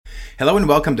Hello and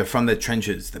welcome to From the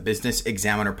Trenches, the Business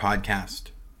Examiner podcast.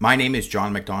 My name is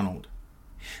John McDonald.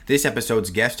 This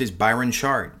episode's guest is Byron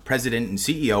Shard, President and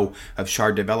CEO of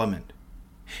Shard Development.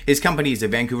 His company is a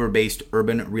Vancouver-based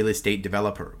urban real estate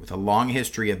developer with a long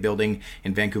history of building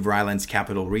in Vancouver Island's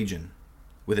capital region.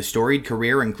 With a storied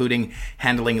career including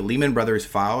handling Lehman Brothers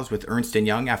files with Ernst &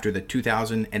 Young after the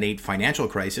 2008 financial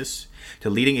crisis,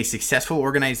 to leading a successful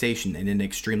organization in an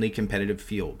extremely competitive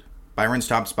field. Byron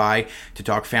stops by to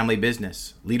talk family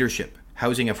business, leadership,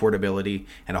 housing affordability,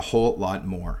 and a whole lot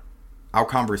more. Our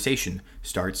conversation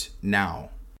starts now.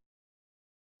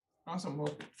 Awesome.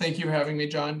 Well, thank you for having me,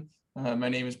 John. My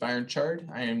name is Byron Shard.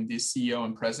 I am the CEO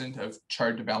and president of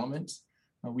Shard Development.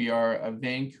 We are a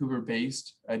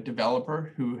Vancouver-based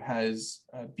developer who has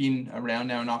been around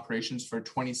now in operations for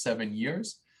 27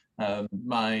 years.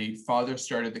 My father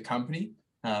started the company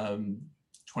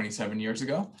 27 years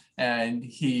ago, and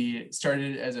he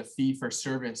started as a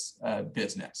fee-for-service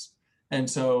business. And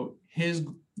so his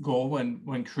goal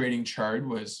when creating Shard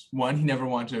was, one, he never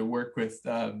wanted to work with,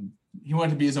 he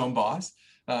wanted to be his own boss.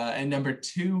 And number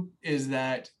two is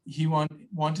that he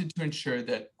wanted to ensure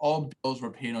that all bills were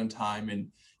paid on time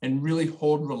and really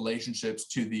hold relationships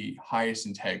to the highest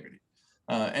integrity.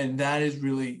 And that is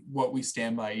really what we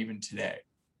stand by even today.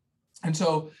 And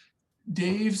so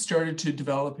Dave started to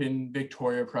develop in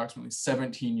Victoria approximately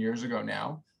 17 years ago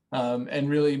now, and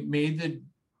really made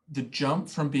the jump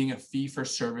from being a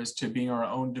fee-for-service to being our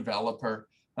own developer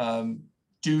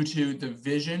due to the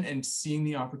vision and seeing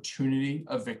the opportunity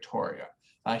of Victoria.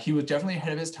 He was definitely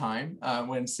ahead of his time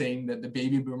when saying that the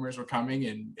baby boomers were coming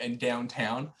in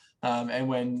downtown. And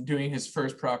when doing his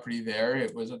first property there,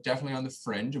 it was definitely on the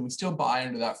fringe, and we still buy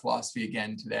under that philosophy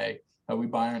again today. We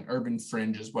buy on urban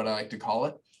fringe is what I like to call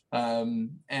it.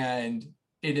 And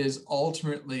it is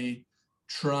ultimately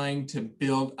trying to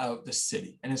build out the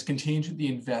city, and it's continued the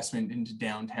investment into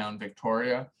downtown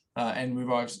Victoria. And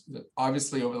we've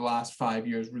obviously over the last 5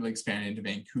 years really expanded into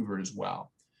Vancouver as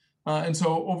well. And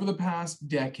so over the past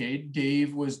decade,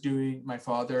 Dave was doing, my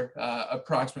father,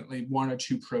 approximately one or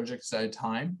two projects at a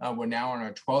time. We're now on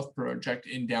our 12th project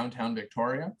in downtown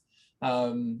Victoria,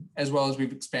 as well as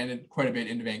we've expanded quite a bit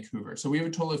into Vancouver. So we have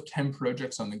a total of 10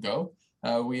 projects on the go.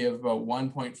 We have about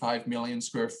 1.5 million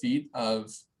square feet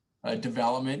of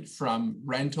development, from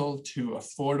rental to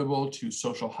affordable to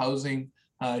social housing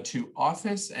to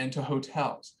office and to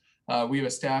hotels. We have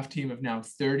a staff team of now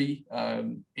 30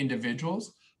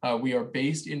 individuals. We are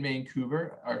based in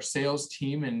Vancouver. Our sales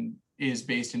team is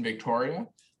based in Victoria,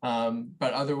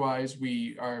 but otherwise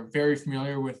we are very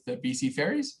familiar with the BC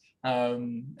ferries,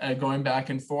 going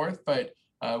back and forth. But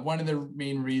one of the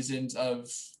main reasons of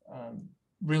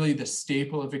really the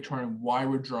staple of Victoria and why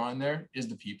we're drawn there is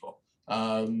the people.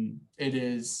 It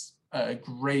is a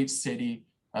great city.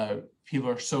 People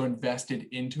are so invested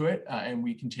into it, and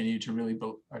we continue to really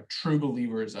are true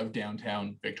believers of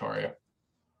downtown Victoria.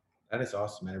 That is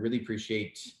awesome, and I really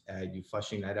appreciate you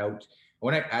fleshing that out. I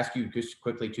want to ask you just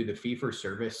quickly to the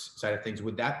fee-for-service side of things.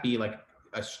 Would that be like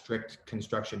a strict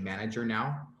construction manager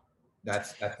now?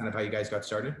 That's kind of how you guys got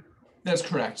started? That's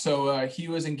correct. So he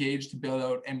was engaged to build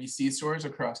out MBC stores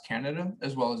across Canada,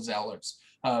 as well as Zellers.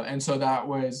 And so that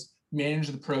was manage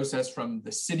the process from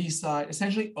the city side,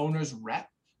 essentially owner's rep,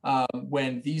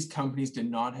 when these companies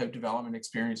did not have development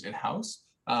experience in-house.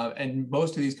 And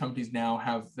most of these companies now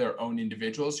have their own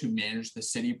individuals who manage the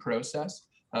city process.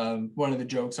 One of the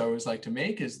jokes I always like to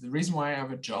make is the reason why I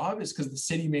have a job is because the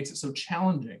city makes it so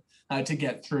challenging to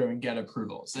get through and get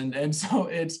approvals. And so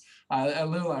it's a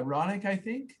little ironic, I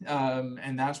think.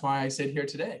 And that's why I sit here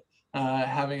today,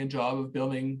 having a job of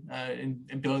building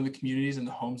and building the communities and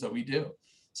the homes that we do.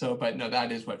 So, but no,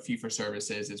 that is what fee-for-service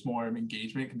is. It's more of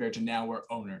engagement compared to now we're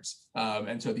owners.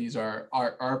 And so these are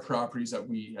our properties that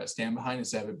we stand behind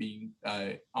instead of it being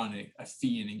on a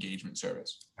fee and engagement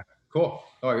service. Cool.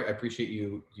 Oh, I appreciate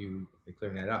you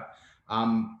clearing that up.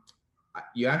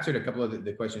 You answered a couple of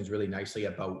the questions really nicely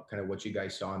about kind of what you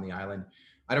guys saw on the island.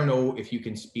 I don't know if you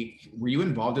can speak, were you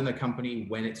involved in the company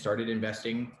when it started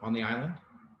investing on the island?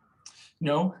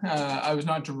 No, I was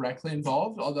not directly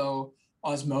involved, although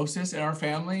osmosis in our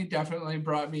family definitely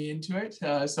brought me into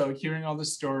it. So hearing all the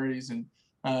stories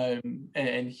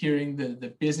and hearing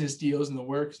the business deals and the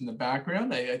works in the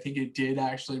background, I think it did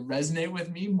actually resonate with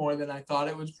me more than I thought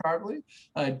it was probably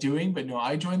doing. But no,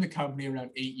 I joined the company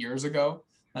around 8 years ago.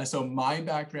 So my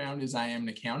background is I am an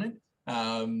accountant.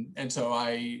 And so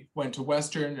I went to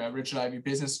Western, Richard Ivey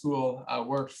Business School,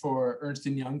 worked for Ernst &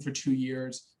 Young for 2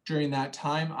 years. During that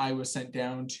time, I was sent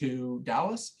down to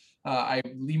Dallas.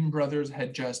 Lehman Brothers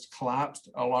had just collapsed.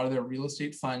 A lot of their real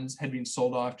estate funds had been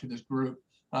sold off to this group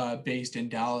based in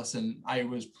Dallas, and I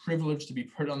was privileged to be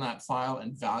put on that file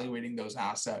and evaluating those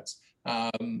assets.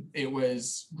 It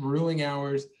was grueling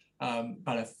hours,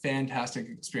 but a fantastic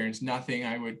experience. Nothing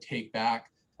I would take back.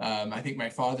 I think my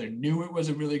father knew it was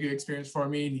a really good experience for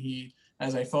me, and he,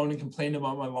 as I phoned and complained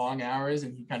about my long hours,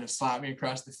 and he kind of slapped me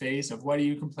across the face of, "What are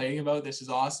you complaining about? This is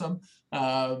awesome."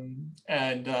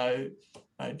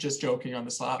 Just joking on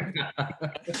the slap.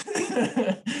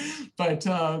 But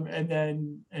and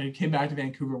then I came back to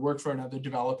Vancouver, worked for another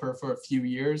developer for a few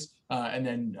years, and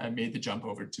then I made the jump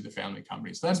over to the family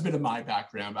company. So that's a bit of my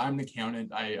background. I'm an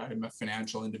accountant. I'm a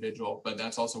financial individual, but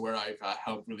that's also where I've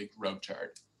helped really grow Chard.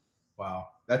 Wow,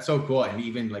 that's so cool. And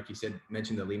even like you said,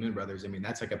 mentioned the Lehman Brothers. I mean,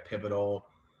 that's like a pivotal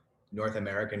North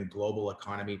American global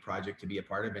economy project to be a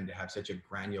part of, and to have such a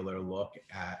granular look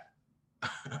at,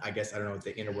 I guess, I don't know,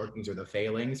 the inner workings or the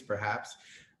failings, perhaps.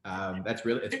 It's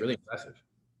really impressive.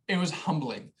 It was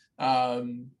humbling.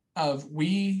 Of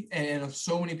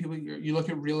so many people, you look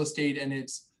at real estate and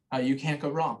it's, you can't go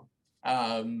wrong.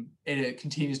 And it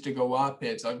continues to go up.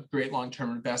 It's a great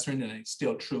long-term investment, and I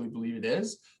still truly believe it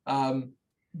is.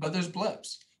 But there's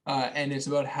blips, and it's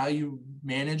about how you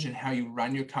manage and how you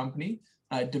run your company.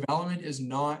 Development is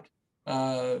not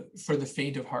for the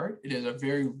faint of heart. It is a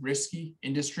very risky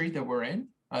industry that we're in.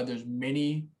 There's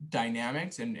many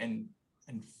dynamics and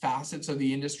facets of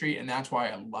the industry, and that's why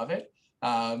I love it.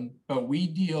 But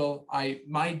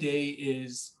my day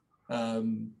is,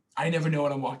 I never know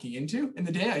what I'm walking into in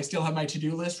the day. I still have my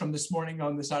to-do list from this morning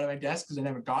on the side of my desk because I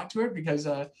never got to it because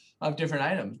of different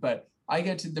items. But I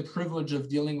get to the privilege of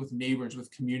dealing with neighbors, with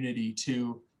community,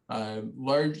 to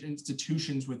large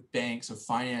institutions with banks, of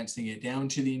financing it, down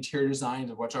to the interior designs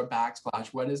of what's our backsplash,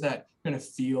 what is that going to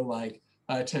feel like,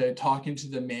 to talking to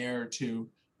the mayor, to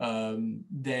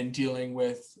then dealing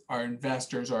with our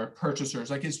investors, our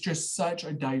purchasers. Like, it's just such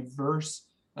a diverse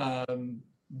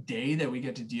day that we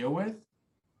get to deal with.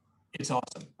 It's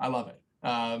awesome. I love it.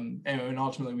 And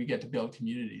ultimately we get to build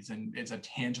communities, and it's a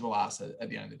tangible asset at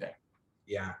the end of the day.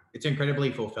 Yeah, it's incredibly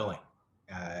fulfilling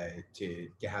to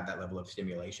have that level of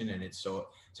stimulation, and it's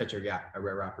such a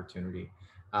rare opportunity.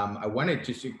 I wanted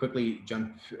to quickly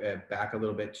jump back a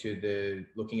little bit to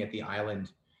looking at the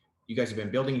island. You guys have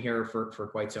been building here for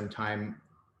quite some time.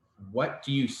 What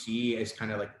do you see as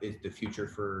kind of like is the future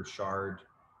for Chard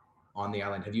on the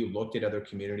island? Have you looked at other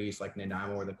communities like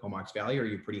Nanaimo or the Comox Valley, or are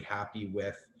you pretty happy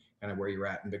with kind of where you're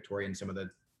at in Victoria and some of the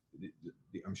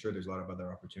I'm sure there's a lot of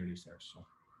other opportunities there.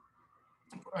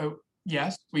 So.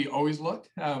 Yes, we always look.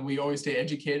 We always stay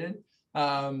educated.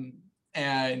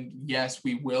 And yes,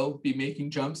 we will be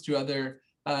making jumps to other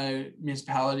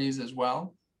municipalities as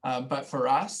well. But for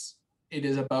us, it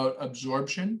is about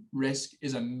absorption. Risk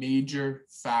is a major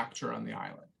factor on the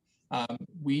island. I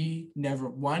never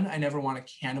want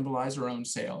to cannibalize our own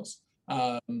sales.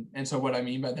 And so what I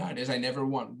mean by that is I never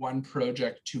want one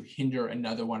project to hinder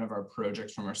another one of our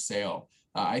projects from our sale.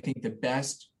 I think the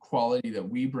best quality that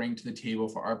we bring to the table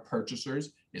for our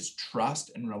purchasers is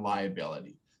trust and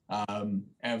reliability.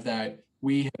 Of that,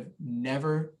 we have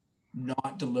never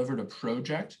not delivered a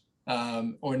project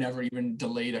or never even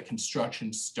delayed a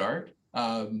construction start.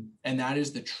 And that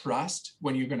is the trust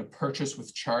when you're going to purchase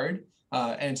with Chard.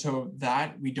 And so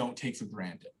that we don't take for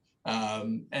granted.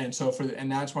 And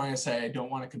that's why I say I don't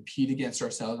want to compete against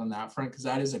ourselves on that front, because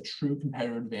that is a true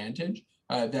competitive advantage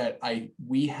that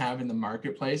we have in the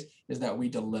marketplace, is that we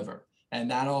deliver.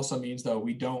 And that also means, though,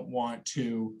 we don't want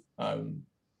to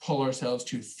pull ourselves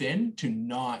too thin to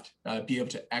not be able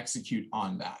to execute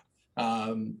on that.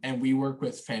 And we work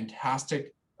with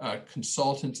fantastic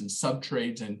consultants and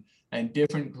sub-trades and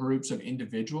different groups of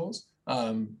individuals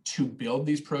to build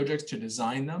these projects, to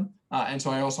design them. And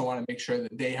so I also want to make sure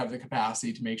that they have the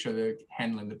capacity to make sure they're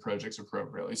handling the projects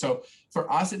appropriately. So for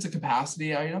us, it's a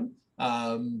capacity item,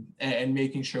 and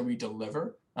making sure we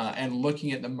deliver and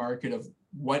looking at the market of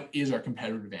what is our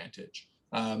competitive advantage.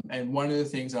 And one of the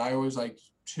things that I always like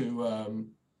to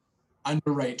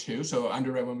underwrite to, so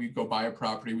underwrite when we go buy a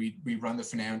property, we run the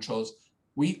financials,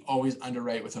 we always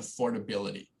underwrite with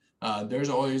affordability. There's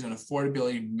always an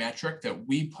affordability metric that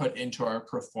we put into our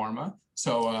pro forma.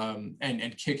 So,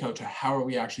 and kick out to how are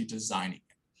we actually designing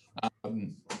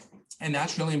it. And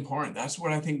that's really important. That's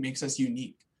what I think makes us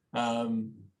unique.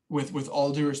 With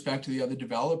all due respect to the other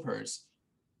developers,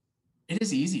 it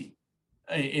is easy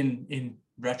in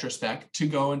retrospect to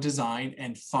go and design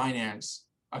and finance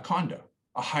a condo,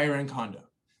 a higher end condo.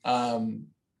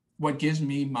 What gives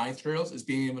me my thrills is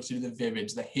being able to do the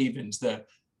Vivids, the Havens,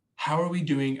 how are we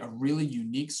doing a really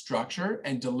unique structure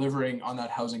and delivering on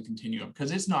that housing continuum?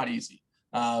 Because it's not easy.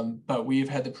 But we've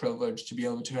had the privilege to be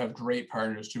able to have great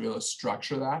partners to be able to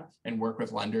structure that and work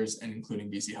with lenders and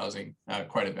including BC Housing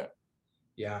quite a bit.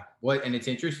 Yeah, well, and it's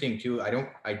interesting too.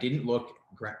 I didn't look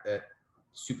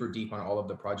super deep on all of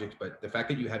the projects, but the fact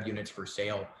that you have units for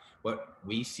sale, what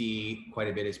we see quite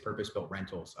a bit is purpose-built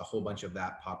rentals, a whole bunch of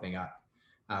that popping up.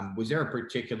 Was there a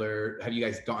particular, have you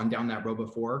guys gone down that road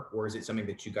before, or is it something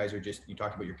that you guys are just, you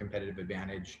talked about your competitive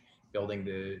advantage, building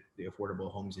the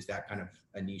affordable homes? Is that kind of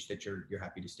a niche that you're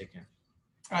happy to stick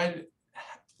in?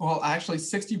 Well, actually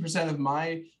 60% of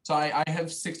I have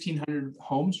 1,600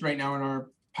 homes right now in our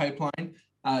pipeline.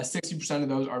 60% of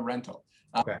those are rental.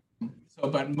 Okay.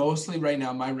 But mostly right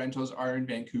now, my rentals are in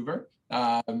Vancouver.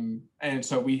 And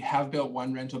so we have built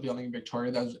one rental building in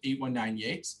Victoria. That was 8198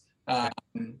 Yates.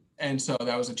 And so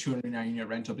that was a 209 unit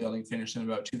rental building finished in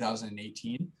about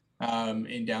 2018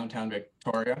 in downtown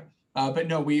Victoria. But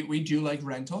no, we do like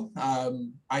rental.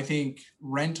 I think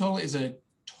rental is a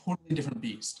totally different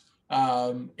beast.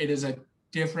 It is a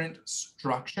different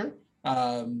structure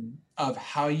of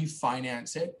how you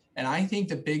finance it. And I think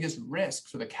the biggest risk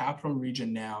for the Capital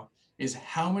Region now is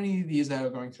how many of these that are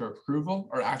going through approval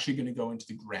are actually going to go into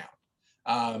the ground.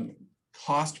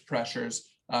 Cost pressures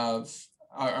are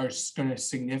going to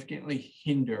significantly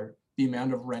hinder the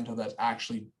amount of rental that's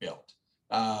actually built.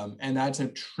 And that's a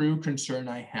true concern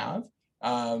I have.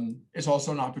 It's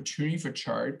also an opportunity for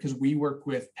Chard because we work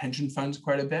with pension funds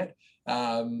quite a bit.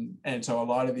 And so a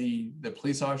lot of the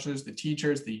police officers, the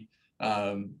teachers, the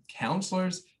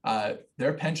counselors,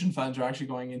 their pension funds are actually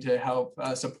going in to help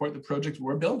support the projects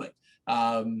we're building.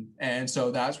 And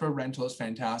so that's where rental is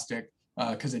fantastic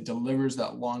because it delivers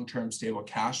that long-term stable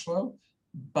cash flow.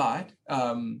 But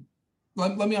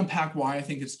let me unpack why I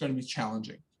think it's going to be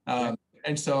challenging.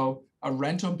 And so a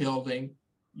rental building,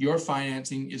 your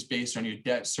financing is based on your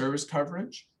debt service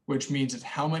coverage, which means it's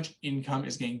how much income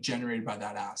is getting generated by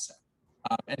that asset.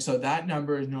 And so that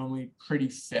number is normally pretty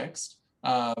fixed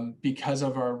because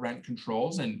of our rent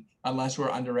controls. And unless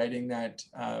we're underwriting that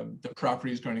the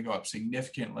property is going to go up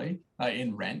significantly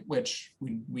in rent, which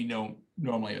we don't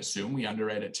normally assume, we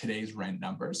underwrite at today's rent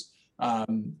numbers.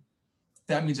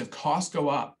 That means if costs go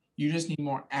up, you just need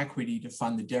more equity to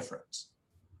fund the difference.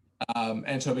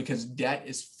 And so because debt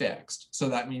is fixed, so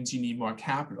that means you need more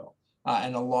capital.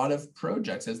 And a lot of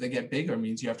projects, as they get bigger,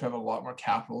 means you have to have a lot more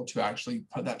capital to actually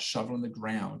put that shovel in the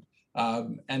ground.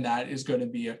 And that is going to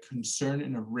be a concern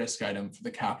and a risk item for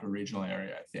the Capital Regional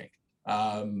area, I think.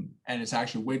 And it's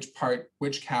actually which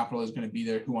capital is going to be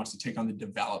there, who wants to take on the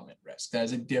development risk. That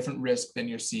is a different risk than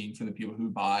you're seeing for the people who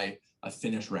buy a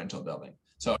finished rental building.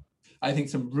 So I think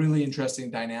some really interesting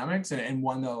dynamics, and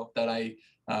one though that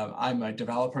I'm a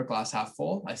developer, glass half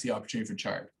full. I see opportunity for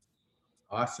Chard.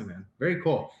 Awesome, man. Very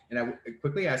cool. And I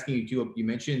quickly asking you too, you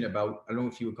mentioned about, I don't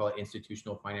know if you would call it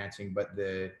institutional financing, but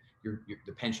the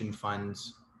pension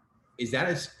funds, is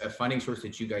that a funding source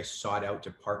that you guys sought out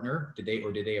to partner? Did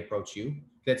they approach you?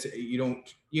 You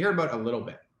hear about a little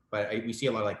bit, but we see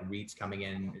a lot of like REITs coming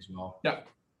in as well. Yeah.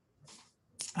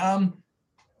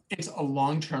 It's a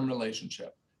long-term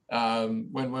relationship.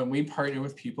 When we partner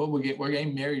with people, we're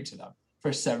getting married to them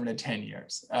for 7 to 10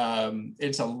 years.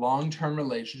 It's a long-term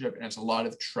relationship and it's a lot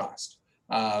of trust.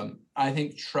 I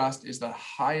think trust is the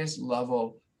highest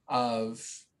level of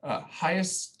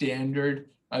highest standard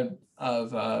of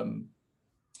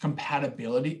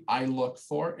compatibility I look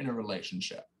for in a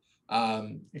relationship.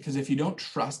 Because if you don't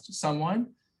trust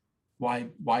someone, why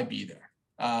be there?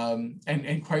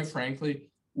 And quite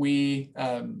frankly, we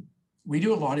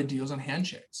do a lot of deals on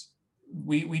handshakes.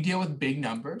 We deal with big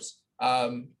numbers,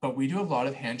 but we do a lot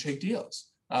of handshake deals.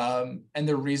 And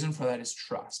the reason for that is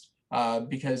trust.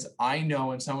 Because I know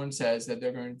when someone says that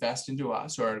they're going to invest into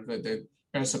us or that they're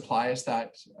going to supply us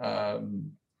that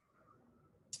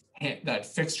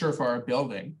fixture for our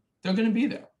building, they're going to be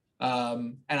there.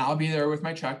 And I'll be there with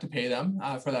my check to pay them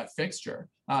for that fixture.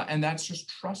 And that's just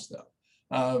trust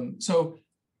though. So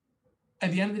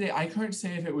at the end of the day, I couldn't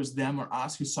say if it was them or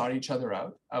us who sought each other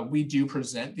out. We do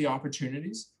present the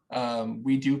opportunities.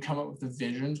 We do come up with the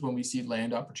visions when we see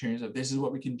land opportunities of this is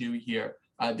what we can do here.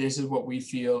 This is what we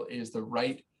feel is the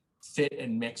right fit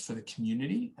and mix for the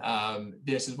community.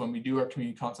 This is when we do our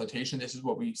community consultation. This is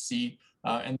what we see.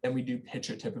 And then we do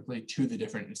pitch it typically to the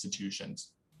different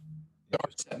institutions. There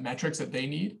are set metrics that they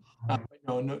need. But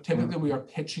no, typically we are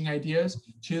pitching ideas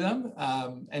to them.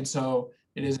 And so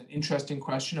it is an interesting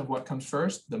question of what comes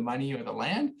first, the money or the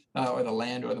land or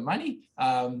the money.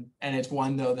 And it's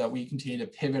one, though, that we continue to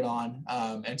pivot on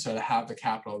and so to have the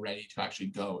capital ready to actually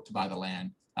go to buy the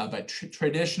land. But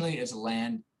traditionally, it's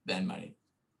land, then money.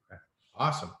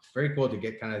 Awesome. Very cool to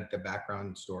get kind of the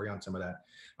background story on some of that.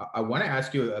 I want to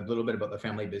ask you a little bit about the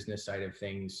family business side of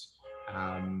things.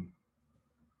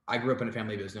 I grew up in a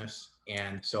family business,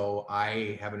 and so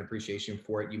I have an appreciation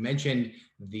for it. You mentioned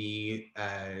the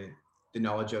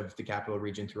knowledge of the capital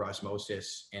region through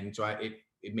osmosis, and so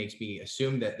it makes me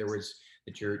assume that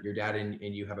your dad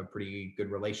and you have a pretty good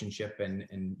relationship,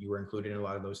 and you were included in a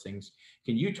lot of those things.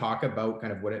 Can you talk about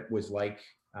kind of what it was like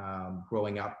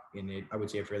growing up in I would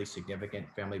say a fairly significant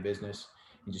family business,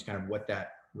 and just kind of what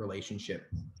that relationship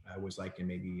was like, and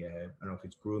maybe I don't know if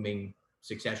it's grooming,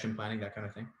 succession planning, that kind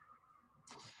of thing?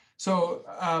 So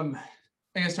I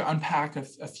guess to unpack a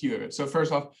few of it. So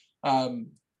first off,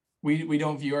 we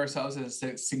don't view ourselves as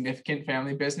a significant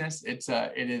family business. It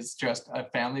is just a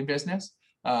family business,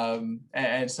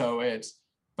 and so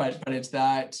but it's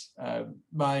that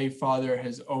my father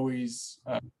has always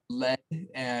led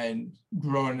and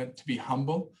grown to be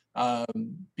humble.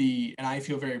 And I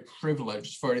feel very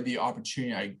privileged for the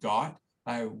opportunity I got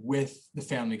with the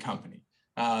family company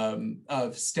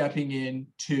of stepping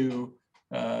into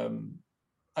an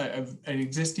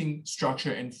existing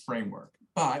structure and framework.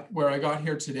 But where I got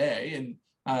here today, and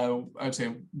I would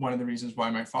say one of the reasons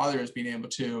why my father has been able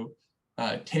to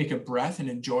take a breath and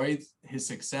enjoy his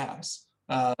success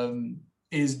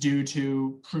is due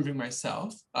to proving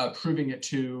myself, proving it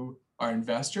to our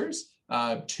investors,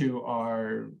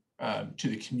 to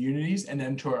the communities, and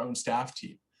then to our own staff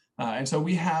team. And so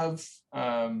we have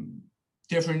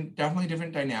definitely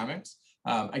different dynamics.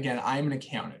 Again, I'm an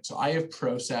accountant, so I have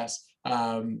process.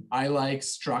 I like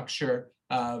structure,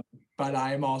 but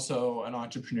I'm also an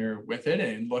entrepreneur with it,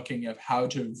 and looking at how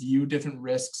to view different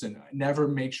risks and never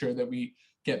make sure that we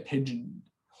get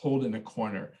pigeonholed in a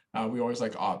corner. We always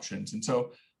like options. And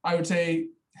so I would say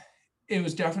it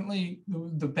was definitely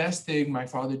the best thing my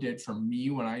father did for me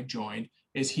when I joined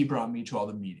is he brought me to all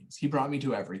the meetings. He brought me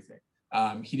to everything.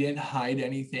 He didn't hide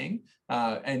anything.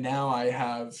 And now I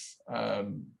have,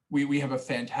 we have a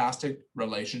fantastic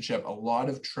relationship, a lot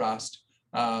of trust,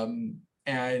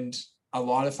 and a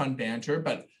lot of fun banter.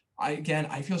 But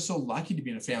I feel so lucky to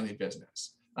be in a family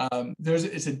business.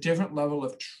 It's a different level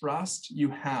of trust you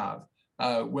have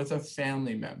with a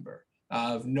family member,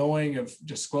 of knowing, of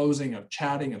disclosing, of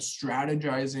chatting, of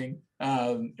strategizing.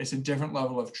 It's a different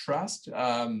level of trust.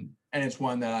 And it's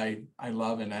one that I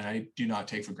love and I do not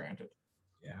take for granted.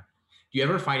 Yeah. Do you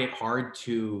ever find it hard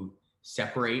to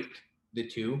separate the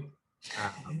two?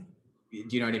 Do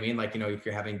you know what I mean? Like, if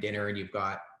you're having dinner and you've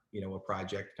got, a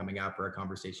project coming up or a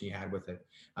conversation you had with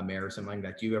a mayor or something like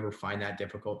that, do you ever find that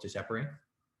difficult to separate?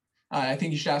 I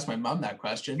think you should ask my mom that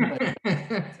question, but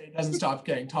it doesn't stop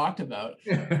getting talked about.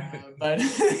 But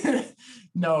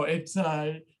no, it's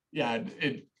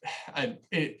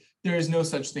there is no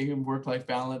such thing in work-life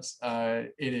balance.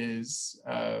 It's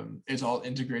all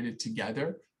integrated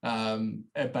together.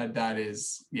 But that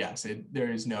is, yes,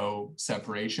 there is no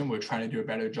separation. We're trying to do a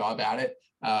better job at it.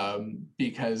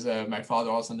 Because my father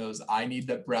also knows I need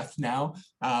that breath now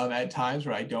at times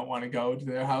where I don't want to go to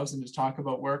their house and just talk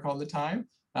about work all the time.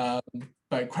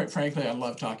 But quite frankly, I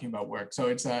love talking about work. So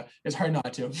it's hard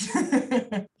not to.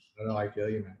 No, I feel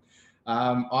you, man.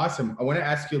 Awesome. I want to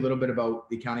ask you a little bit about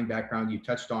the accounting background. You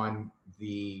touched on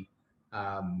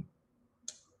on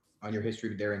your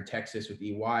history there in Texas with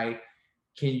EY.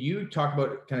 Can you talk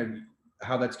about kind of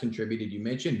how that's contributed? You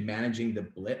mentioned managing the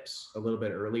blips a little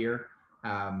bit earlier.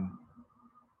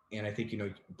 And I think,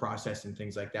 process and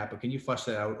things like that, but can you flesh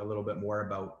that out a little bit more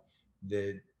about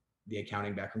the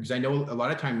accounting background? Because I know a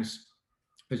lot of times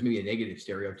there's maybe a negative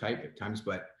stereotype at times,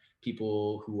 but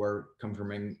people who come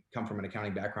from an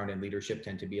accounting background and leadership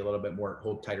tend to be a little bit more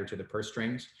hold tighter to the purse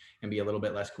strings and be a little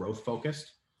bit less growth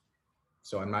focused.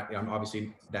 So I'm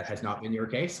obviously that has not been your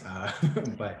case,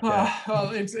 but well,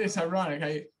 it's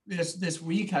ironic. This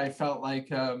week I felt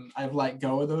like I've let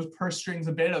go of those purse strings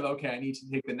a bit of, okay, I need to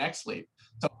take the next leap.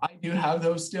 So I do have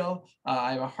those still.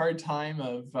 I have a hard time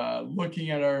of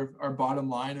looking at our bottom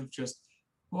line of just,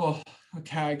 well,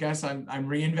 okay, I guess I'm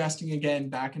reinvesting again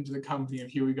back into the company,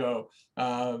 and here we go.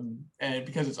 And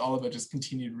because it's all about just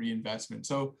continued reinvestment.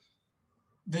 So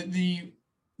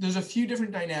there's a few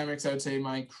different dynamics I would say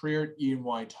my career at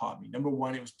E&Y taught me. Number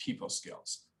one, it was people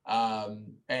skills.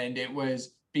 And it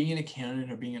was being an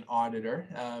accountant or being an auditor.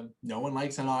 No one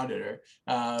likes an auditor.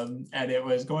 And it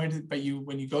was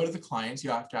when you go to the clients, you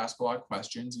have to ask a lot of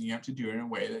questions, and you have to do it in a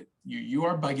way that you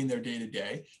are bugging their day to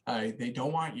day. They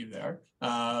don't want you there.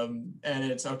 And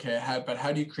it's okay, but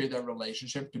how do you create that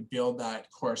relationship to build that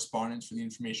correspondence for the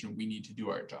information we need to do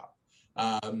our job?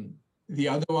 The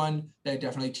other one that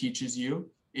definitely teaches you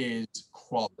is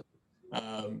quality.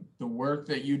 The work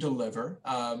that you deliver,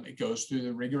 it goes through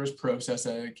the rigorous process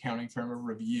that an accounting firm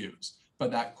reviews.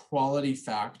 But that quality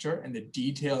factor and the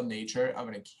detailed nature of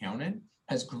an accountant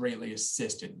has greatly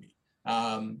assisted me.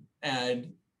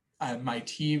 And my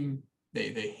team, they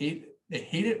hate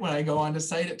it when I go onto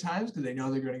site at times because they know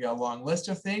they're going to get a long list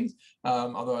of things.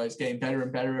 Although it's getting better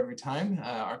and better every time.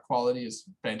 Our quality is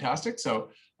fantastic. So,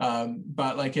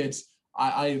 but like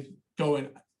I go in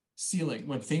ceiling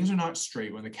when things are not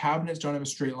straight, when the cabinets don't have a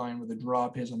straight line where the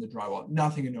drop is on the drywall,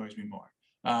 nothing annoys me more.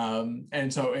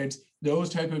 And so it's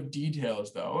those type of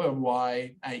details, though, of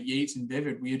why at Yates and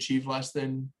Vivid we achieve less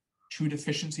than 2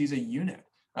 deficiencies a unit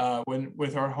when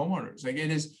with our homeowners. Like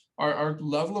it is our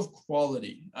level of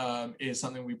quality is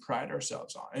something we pride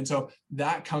ourselves on, and so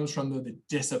that comes from the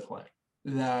discipline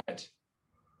that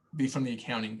from the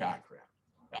accounting background.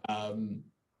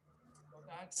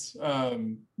 That's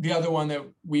the other one that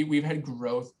we've had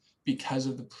growth because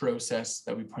of the process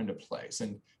that we put into place,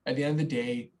 and at the end of the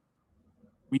day,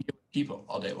 we deal with people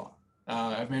all day long.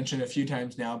 I've mentioned a few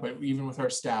times now, but even with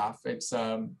our staff, it's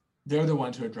they're the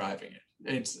ones who are driving it.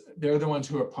 They're the ones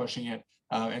who are pushing it.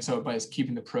 And so by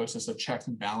keeping the process of checks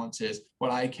and balances,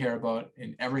 what I care about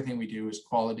in everything we do is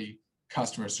quality,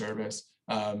 customer service,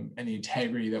 and the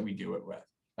integrity that we do it with.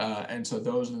 And so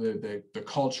those are the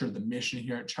culture, the mission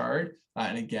here at Chard.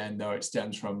 And again, though, it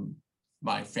stems from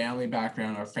my family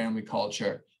background, our family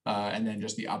culture, and then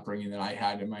just the upbringing that I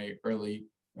had in my early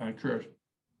career.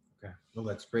 Okay, well,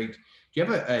 that's great. Do you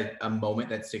have a moment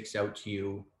that sticks out to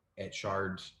you at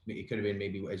Chard? It could have been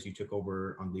maybe as you took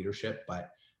over on leadership,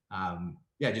 but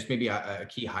yeah, just maybe a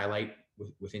key highlight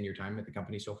within your time at the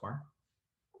company so far.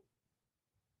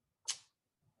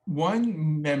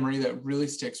 One memory that really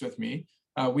sticks with me,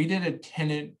 we did a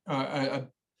tenant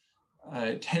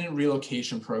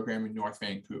relocation program in North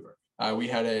Vancouver. We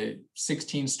had a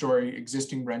 16-story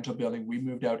existing rental building. We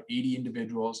moved out 80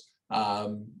 individuals,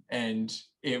 and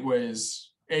it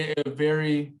was a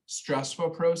very stressful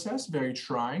process, very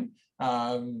trying,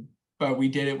 but we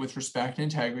did it with respect and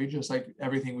integrity, just like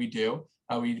everything we do.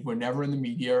 We were never in the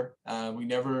media. We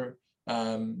never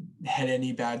had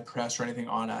any bad press or anything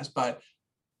on us, but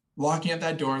locking up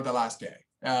that door the last day,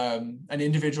 an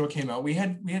individual came out. We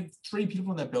had 3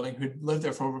 people in that building who had lived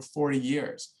there for over 40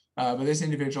 years. But this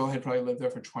individual had probably lived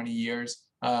there for 20 years.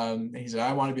 He said,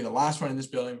 I want to be the last one in this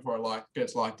building before it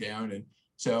gets locked down. And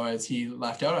so as he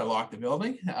left out, I locked the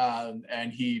building.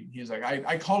 And he's like,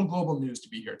 I called Global News to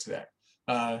be here today.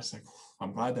 It's like,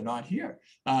 I'm glad they're not here.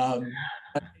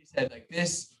 He said like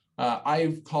this,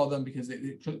 I've called them because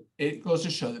it goes to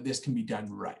show that this can be done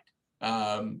right.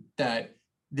 That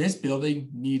this building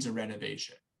needs a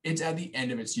renovation. It's at the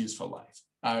end of its useful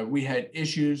life. We had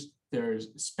issues. There's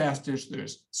asbestos,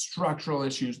 there's structural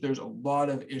issues. There's a lot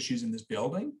of issues in this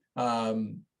building.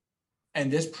 And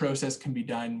this process can be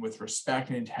done with respect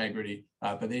and integrity,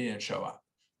 but they didn't show up.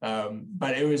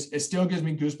 But it still gives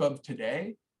me goosebumps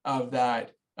today of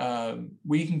that.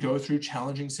 We can go through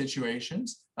challenging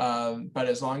situations, but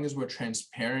as long as we're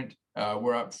transparent,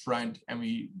 we're upfront, and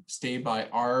we stay by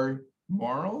our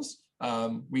morals,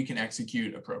 we can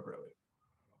execute appropriately.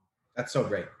 That's so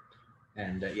great.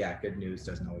 And yeah, good news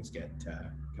doesn't always get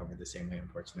covered the same way,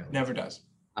 unfortunately. Never does.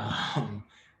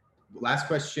 Last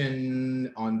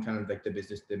question on kind of like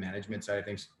the management side of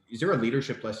things. Is there a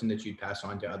leadership lesson that you'd pass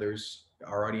on to others?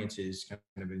 Our audience is kind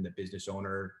of in the business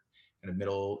owner, kind of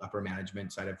middle, upper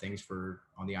management side of things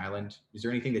on the island. Is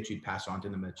there anything that you'd pass on to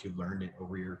them that you've learned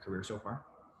over your career so far?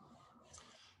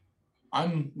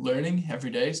 I'm learning every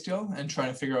day still and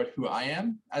trying to figure out who I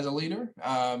am as a leader.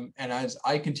 And as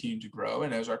I continue to grow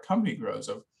and as our company grows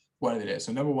of what it is.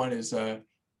 So number one is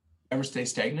never stay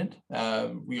stagnant.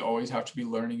 We always have to be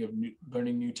learning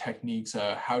new techniques.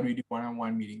 How do we do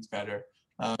one-on-one meetings better?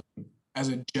 As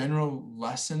a general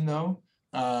lesson though,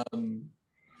 of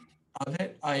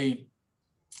it,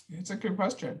 it's a good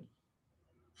question.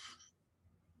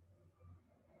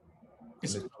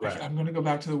 I'm going to go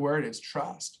back to the word, it's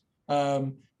trust.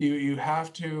 You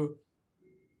have to,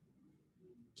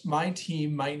 my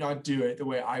team might not do it the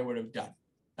way I would have done.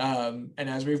 And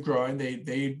as we've grown,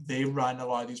 they run a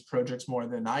lot of these projects more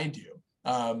than I do.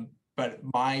 But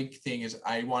my thing is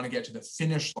I want to get to the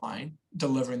finish line,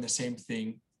 delivering the same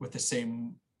thing with the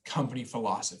same company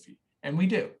philosophy. And we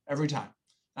do every time.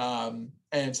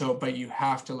 And so, but you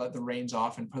have to let the reins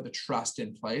off and put the trust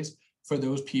in place for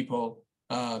those people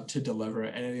to deliver.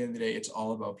 And at the end of the day, it's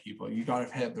all about people. You got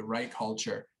to have the right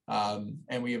culture.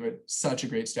 And we have such a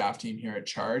great staff team here at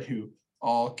Chard who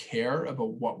all care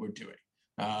about what we're doing.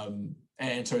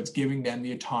 And so it's giving them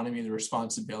the autonomy, the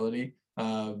responsibility.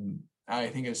 I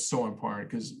think is so important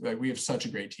because we have such a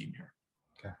great team here.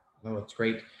 Okay. Oh, that's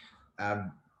great.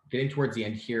 Um, Getting towards the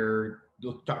end here,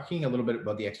 talking a little bit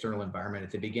about the external environment.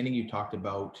 At the beginning, you talked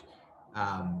about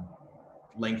um,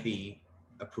 lengthy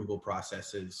approval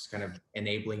processes, kind of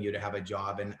enabling you to have a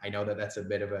job. And I know that that's a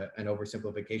bit of an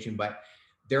oversimplification, but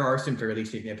there are some fairly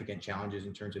significant challenges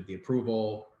in terms of the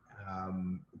approval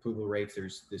rates.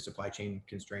 There's the supply chain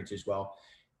constraints as well.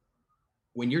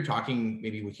 When you're talking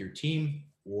maybe with your team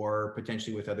or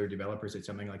potentially with other developers at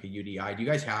something like a UDI, do you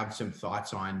guys have some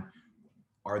thoughts on,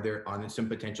 are there on some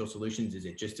potential solutions? Is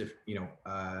it just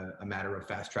a matter of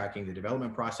fast tracking the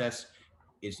development process?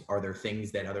 Are there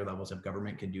things that other levels of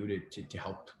government can do to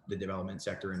help the development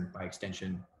sector and by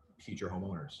extension future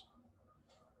homeowners?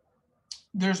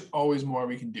 There's always more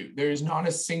we can do. There is not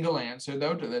a single answer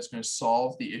though that's going to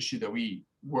solve the issue that we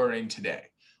were in today.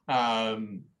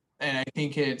 And I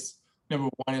think it's number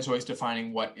one is always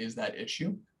defining what is that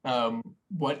issue.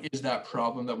 What is that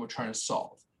problem that we're trying to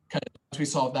solve? Because once we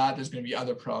solve that, there's going to be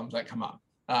other problems that come up.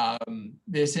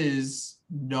 This is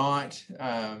not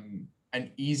an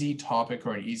easy topic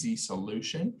or an easy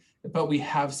solution, but we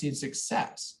have seen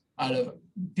success out of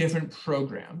different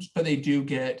programs, but they do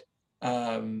get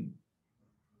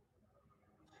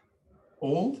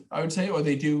old, I would say, or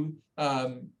they do,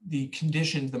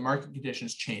 the market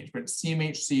conditions change. But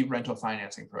CMHC rental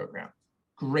financing program,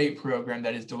 great program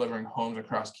that is delivering homes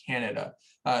across Canada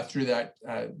through that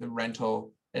the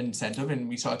rental incentive. And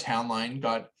we saw Town Line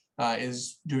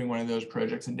is doing one of those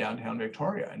projects in downtown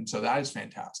Victoria, and so that is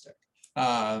fantastic.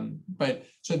 But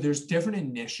so there's different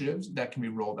initiatives that can be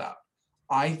rolled out.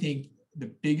 I think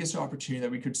the biggest opportunity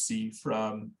that we could see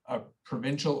from a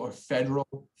provincial or federal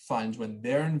funds when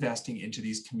they're investing into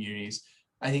these communities,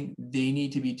 I think they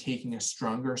need to be taking a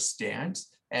stronger stance.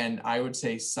 And I would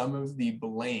say some of the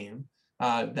blame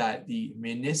that the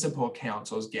municipal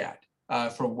councils get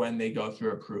for when they go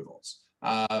through approvals.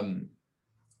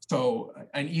 So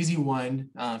an easy one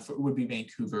would be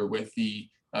Vancouver with the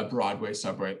Broadway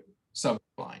subway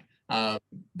line.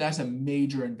 That's a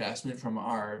major investment from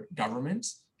our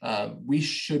governments. We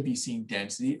should be seeing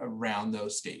density around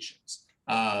those stations.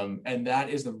 And that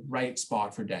is the right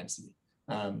spot for density.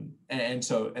 And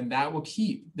that will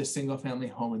keep the single family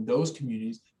home in those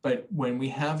communities. But when we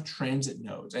have transit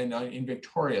nodes, and in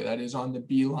Victoria, that is on the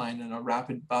B line and a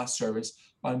rapid bus service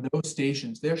on those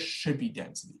stations, there should be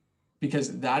density,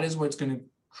 because that is what's going to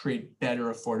create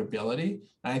better affordability.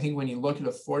 And I think when you look at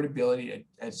affordability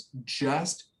as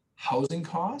just housing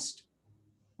cost,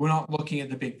 we're not looking at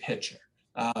the big picture.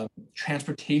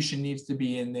 Transportation needs to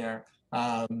be in there,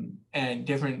 and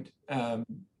different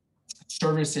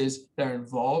services that are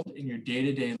involved in your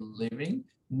day-to-day living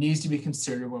needs to be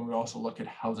considered when we also look at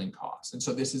housing costs. And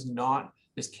so this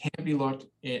can't be looked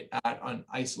at on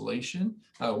isolation.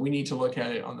 We need to look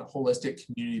at it on the holistic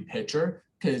community picture,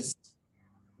 because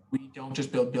we don't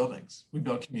just build buildings, we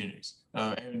build communities.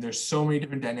 And there's so many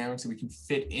different dynamics that we can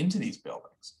fit into these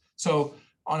buildings. So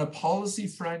on a policy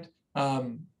front,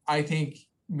 I think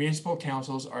municipal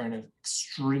councils are in an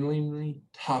extremely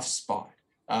tough spot.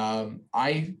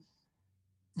 I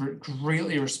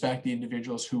greatly respect the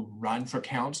individuals who run for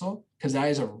council, because that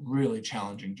is a really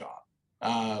challenging job.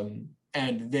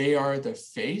 And they are the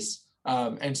face,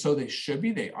 and so they should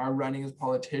be. They are running as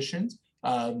politicians,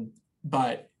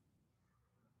 but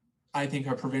I think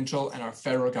our provincial and our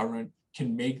federal government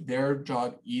can make their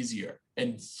job easier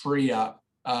and free up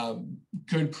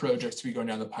good projects to be going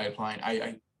down the pipeline.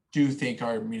 I do think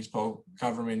our municipal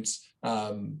governments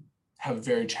have a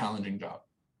very challenging job.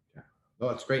 Yeah. Oh,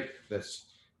 that's great. That's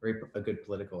a good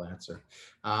political answer.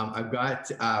 I've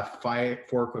got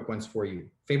 4 quick ones for you.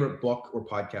 Favorite book or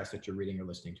podcast that you're reading or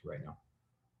listening to right now?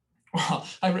 Well,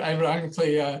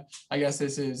 ironically, I guess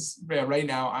this is right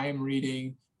now. I am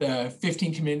reading the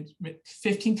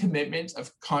 15 Commitments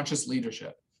of Conscious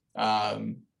Leadership.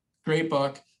 Great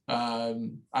book.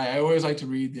 I always like to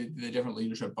read the different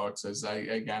leadership books, as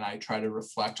I try to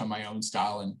reflect on my own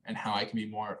style and how I can be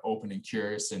more open and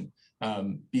curious and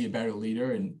be a better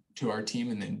leader and to our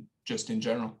team and then just in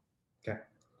general. Okay,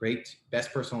 great.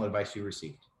 Best personal advice you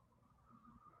received?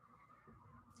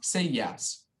 Say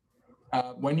yes.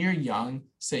 When you're young,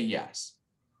 say yes.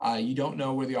 You don't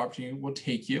know where the opportunity will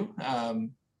take you,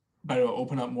 but it will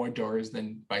open up more doors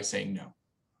than by saying no.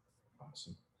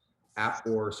 Awesome. App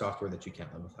or software that you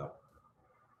can't live without?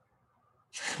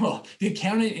 Well, the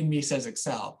accountant in me says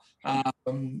Excel,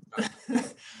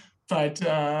 but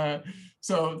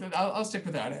so I'll stick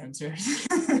with that answer.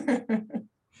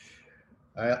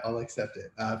 I'll accept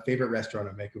it. Favorite restaurant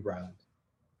on Vancouver Island?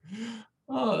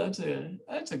 Oh, that's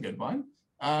a good one.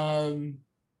 I'm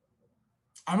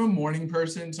a morning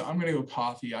person, so I'm gonna go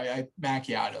coffee. I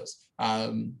macchiatos.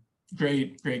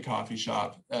 great coffee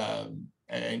shop,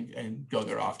 and go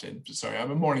there often. Sorry,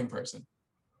 I'm a morning person.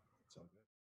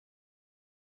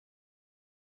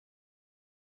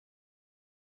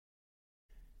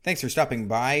 Thanks for stopping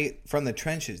by From the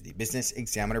Trenches, the Business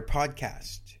Examiner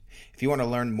podcast. If you want to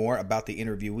learn more about the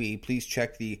interviewee, please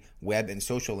check the web and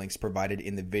social links provided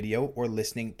in the video or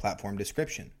listening platform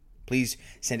description. Please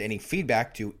send any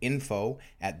feedback to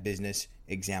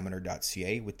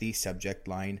info@businessexaminer.ca with the subject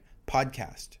line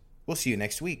podcast. We'll see you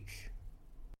next week.